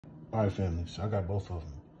All right, family, so I got both of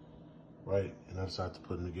them, right? And I decided to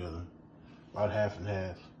put them together, about half and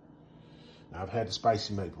half. Now, I've had the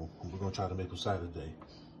spicy maple, and we're gonna try the maple cider today.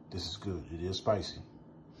 This is good, it is spicy.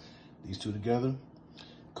 These two together,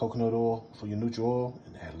 coconut oil for your neutral oil,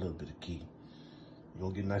 and add a little bit of ghee. You're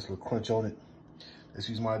gonna get a nice little crunch on it. This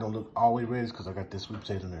reason why I don't look all the way red is because I got this sweet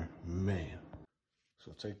potato in there, man.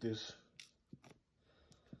 So take this,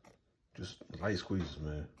 just light squeezes,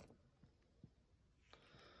 man.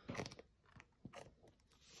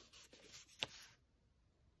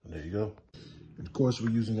 And there you go. And of course, we're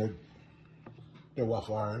using that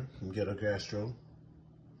waffle iron from Ghetto Gastro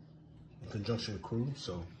in conjunction with crew.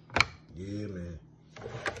 So, yeah, man.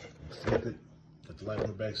 Flip it, got the light on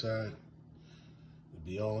the backside. It'll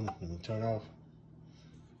be on, and we turn off.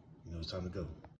 You know it's time to go.